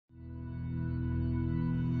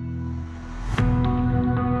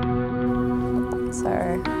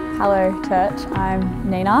Hello church, I'm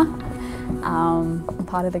Nina. I'm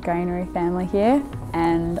part of the Grainery family here,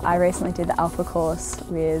 and I recently did the Alpha course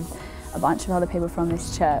with a bunch of other people from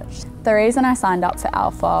this church. The reason I signed up for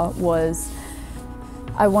Alpha was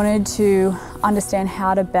I wanted to understand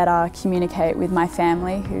how to better communicate with my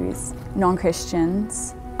family who is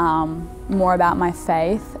non-Christians, more about my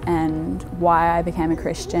faith and why I became a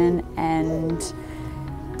Christian and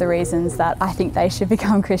the reasons that I think they should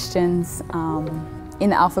become Christians. In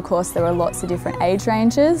the Alpha course there were lots of different age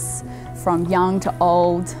ranges, from young to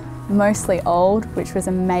old, mostly old, which was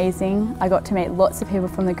amazing. I got to meet lots of people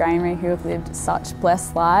from the Grainery who have lived such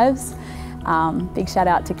blessed lives. Big shout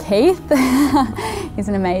out to Keith. He's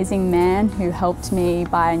an amazing man who helped me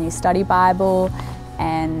buy a new study Bible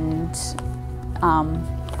and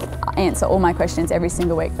answer all my questions every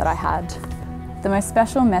single week that I had. The most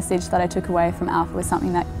special message that I took away from Alpha was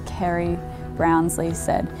something that Kerry Brownsley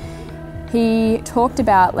said. He talked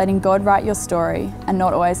about letting God write your story and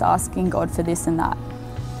not always asking God for this and that.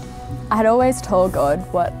 I had always told God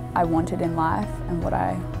what I wanted in life and what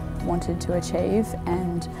I wanted to achieve,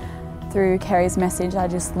 and through Kerry's message I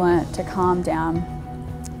just learnt to calm down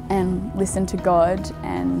and listen to God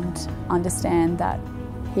and understand that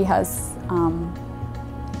He has a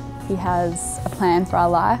plan for our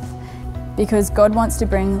life, because God wants to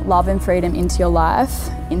bring love and freedom into your life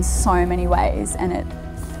in so many ways, and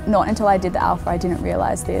not until I did the Alpha I didn't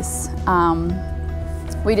realise this.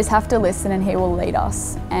 We just have to listen and He will lead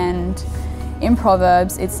us. And in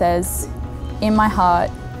Proverbs it says, "In my heart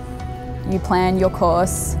you plan your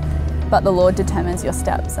course, but the Lord determines your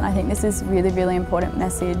steps." And I think this is really, really important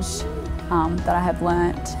message that I have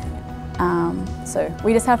learnt. So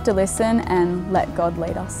we just have to listen and let God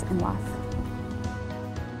lead us in life.